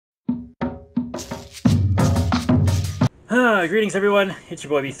Greetings everyone, it's your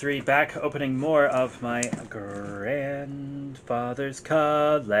boy B3 back opening more of my grandfather's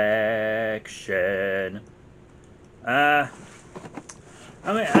collection. I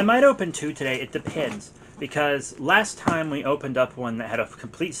might open two today, it depends. Because last time we opened up one that had a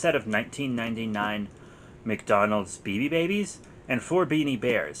complete set of 1999 McDonald's BB Babies and 4 Beanie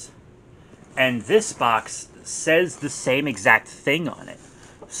Bears. And this box says the same exact thing on it.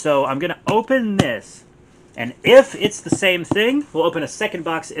 So I'm going to open this. And if it's the same thing, we'll open a second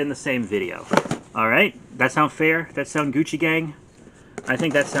box in the same video. Alright? That sound fair? That sound Gucci Gang? I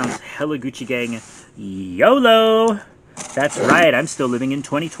think that sounds hella Gucci Gang. YOLO! That's right, I'm still living in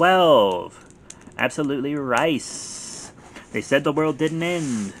 2012. Absolutely rice. They said the world didn't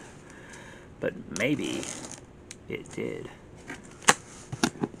end. But maybe it did.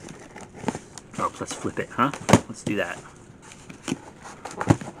 Oh, let's flip it, huh? Let's do that.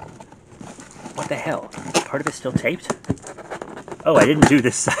 What the hell? Part of it still taped? Oh, I didn't do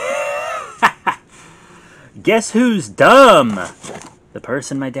this. Guess who's dumb? The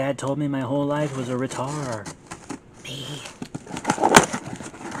person my dad told me my whole life was a retard. Me.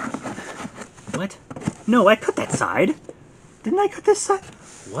 What? No, I cut that side. Didn't I cut this side?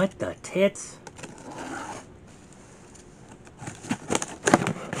 What the tits?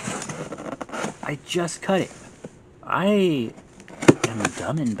 I just cut it. I am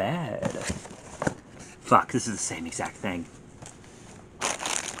dumb and bad. Fuck, this is the same exact thing.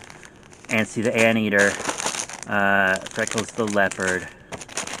 Antsy the Anteater, Freckles the Leopard,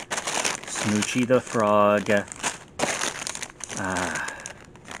 Smoochy the Frog,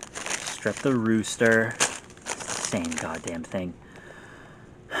 Strep the Rooster, same goddamn thing,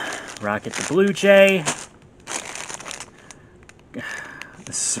 Rocket the Blue Jay,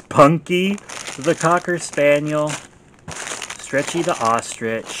 Spunky the Cocker Spaniel, Stretchy the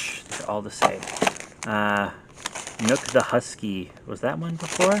Ostrich, they're all the same. Nook the Husky. Was that one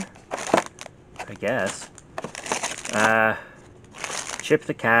before? I guess. Chip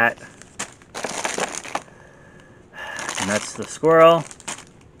the Cat. Nuts the Squirrel.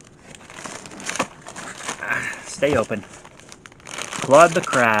 Stay open. Claude the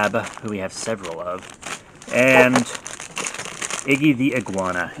Crab, who we have several of. And Iggy the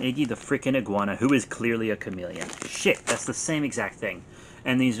Iguana. Iggy the frickin' Iguana, who is clearly a chameleon. Shit, that's the same exact thing.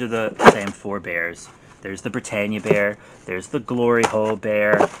 And these are the same 4 bears. There's the Britannia Bear. There's the Glory Hole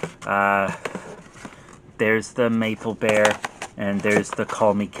Bear. There's the Maple Bear. And there's the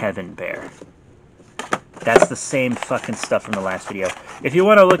Call Me Kevin Bear. That's the same fucking stuff from the last video. If you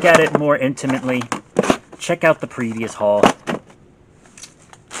want to look at it more intimately, check out the previous haul.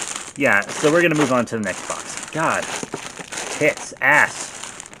 Yeah, so we're going to move on to the next box. God. Tits. Ass.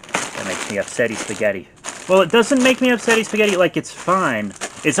 That makes me upsetty spaghetti. Well, it doesn't make me upsetty spaghetti, like, it's fine.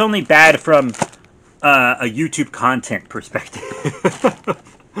 It's only bad from a YouTube content perspective.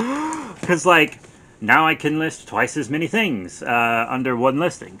 Because, like, now I can list twice as many things under one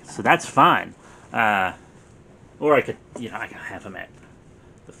listing. So that's fine. Or I could, you know, I can have them at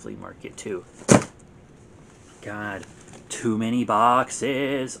the flea market, too. God, too many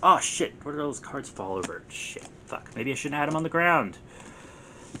boxes. Oh, shit, where did those cards fall over? Shit, fuck. Maybe I shouldn't have had them on the ground.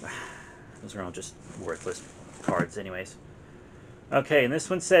 Those are all just worthless cards anyways. Okay, and this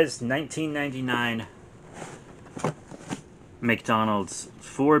one says 1999 McDonald's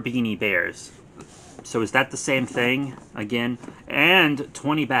 4 Beanie Bears. So is that the same thing again? And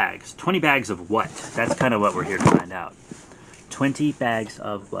 20 bags. 20 bags of what? That's kind of what we're here to find out. 20 bags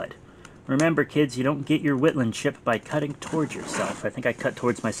of what? Remember, kids, you don't get your Whitland chip by cutting towards yourself. I think I cut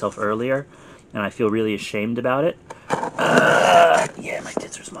towards myself earlier, and I feel really ashamed about it. Yeah, my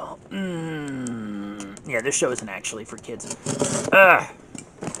tits are small. Yeah, this show isn't actually for kids.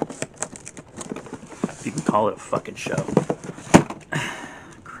 If you can call it a fucking show.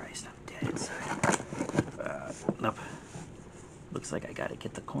 Christ, I'm dead inside. Nope. Looks like I gotta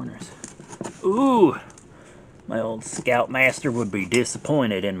get the corners. Ooh! My old Scoutmaster would be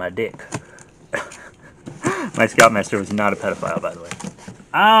disappointed in my dick. My Scoutmaster was not a pedophile, by the way.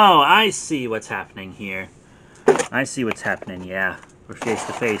 Oh, I see what's happening here. I see what's happening, yeah. We're face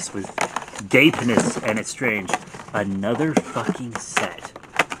to face with gapeness, and it's strange. Another fucking set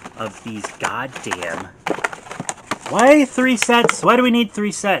of these goddamn... Why 3 sets? Why do we need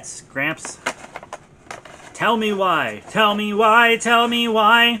 3 sets, Gramps? Tell me why. Tell me why. Tell me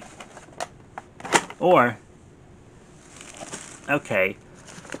why. Or... Okay.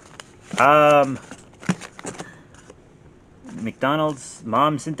 McDonald's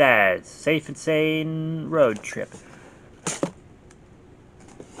Moms and Dads. Safe and Sane Road Trip.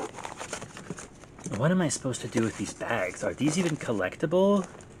 What am I supposed to do with these bags? Are these even collectible?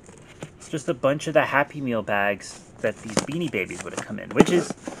 just a bunch of the Happy Meal bags that these Beanie Babies would have come in, which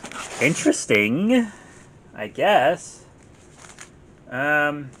is interesting, I guess.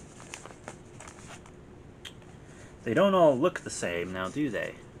 They don't all look the same now, do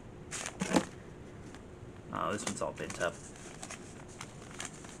they? Oh, this one's all bent up.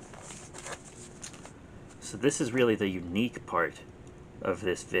 So this is really the unique part of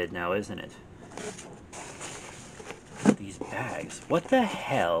this vid now, isn't it? These bags. What the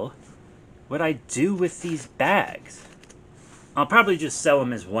hell would I do with these bags? I'll probably just sell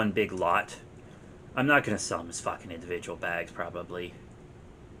them as one big lot. I'm not going to sell them as fucking individual bags, probably.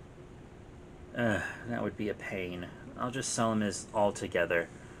 That would be a pain. I'll just sell them as all together.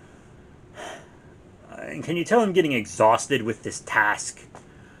 And can you tell I'm getting exhausted with this task?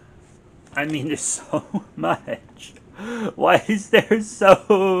 I mean, there's so much. Why is there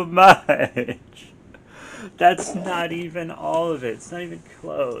so much? That's not even all of it. It's not even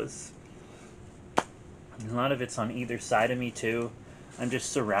close. A lot of it's on either side of me, too. I'm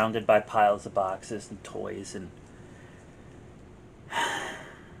just surrounded by piles of boxes and toys and...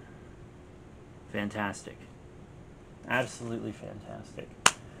 Fantastic. Absolutely fantastic.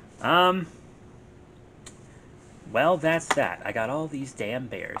 Well, that's that. I got all these damn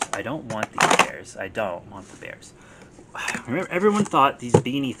bears. I don't want these bears. I don't want the bears. Remember, everyone thought these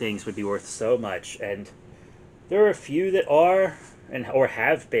Beanie things would be worth so much, and there are a few that are, or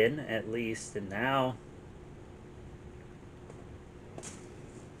have been, at least, and now...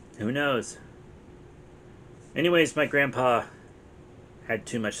 Who knows? Anyways, my grandpa had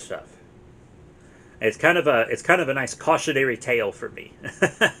too much stuff. It's kind of a nice cautionary tale for me.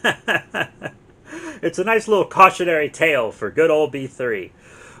 It's a nice little cautionary tale for good old B3.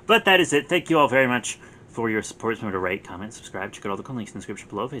 But that is it. Thank you all very much for your support. Remember to rate, comment, subscribe. Check out all the cool links in the description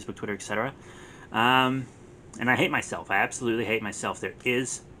below. Facebook, Twitter, etc. And I hate myself. I absolutely hate myself. There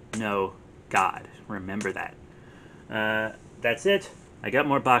is no God. Remember that. That's it. I got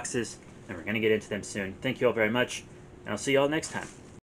more boxes, and we're going to get into them soon. Thank you all very much, and I'll see you all next time.